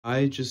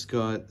I just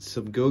got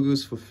some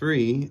Gogos for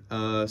free.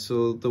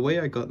 So the way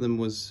I got them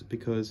was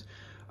because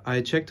I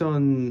checked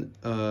on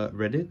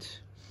Reddit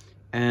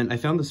and I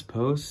found this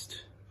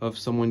post of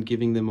someone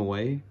giving them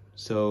away.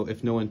 So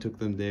if no one took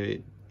them,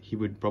 he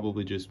would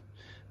probably just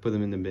put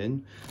them in the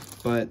bin.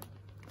 But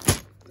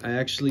I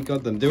actually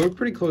got them. They were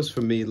pretty close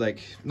for me,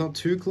 like not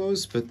too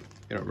close, but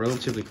you know,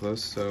 relatively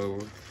close. So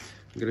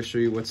I'm gonna show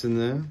you what's in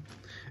there.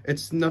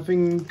 It's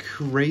nothing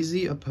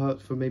crazy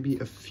apart from maybe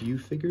a few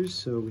figures.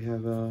 So we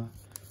have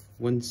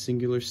one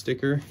singular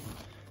sticker to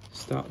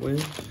start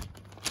with.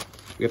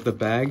 We have the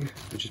bag,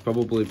 which is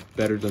probably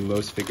better than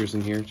most figures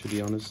in here, to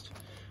be honest.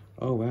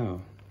 Oh, wow.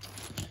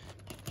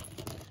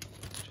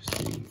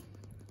 Interesting.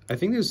 I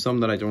think there's some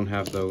that I don't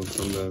have, though,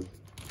 from the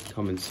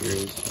common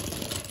series.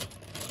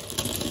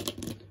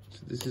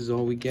 So this is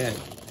all we get.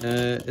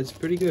 It's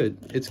pretty good.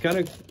 It's kind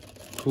of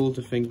cool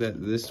to think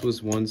that this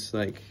was once,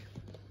 like,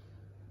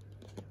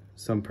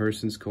 some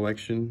person's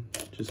collection,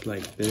 just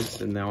like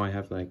this, and now I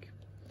have, like,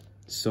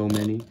 so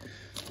many.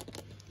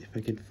 If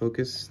I can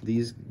focus,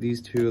 these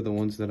two are the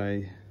ones that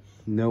I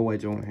know I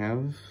don't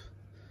have,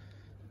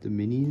 the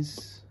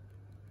minis,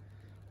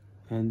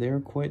 and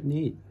they're quite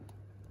neat.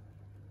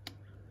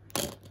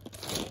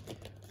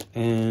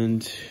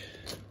 And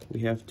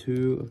we have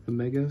two of the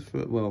mega,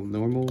 well,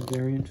 normal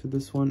variant for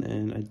this one,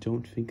 and I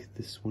don't think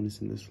this one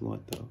is in this lot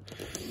though.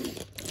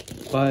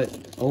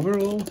 But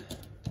overall,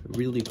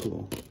 really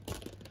cool.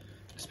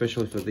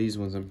 Especially for these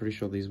ones. I'm pretty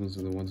sure these ones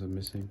are the ones I'm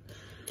missing.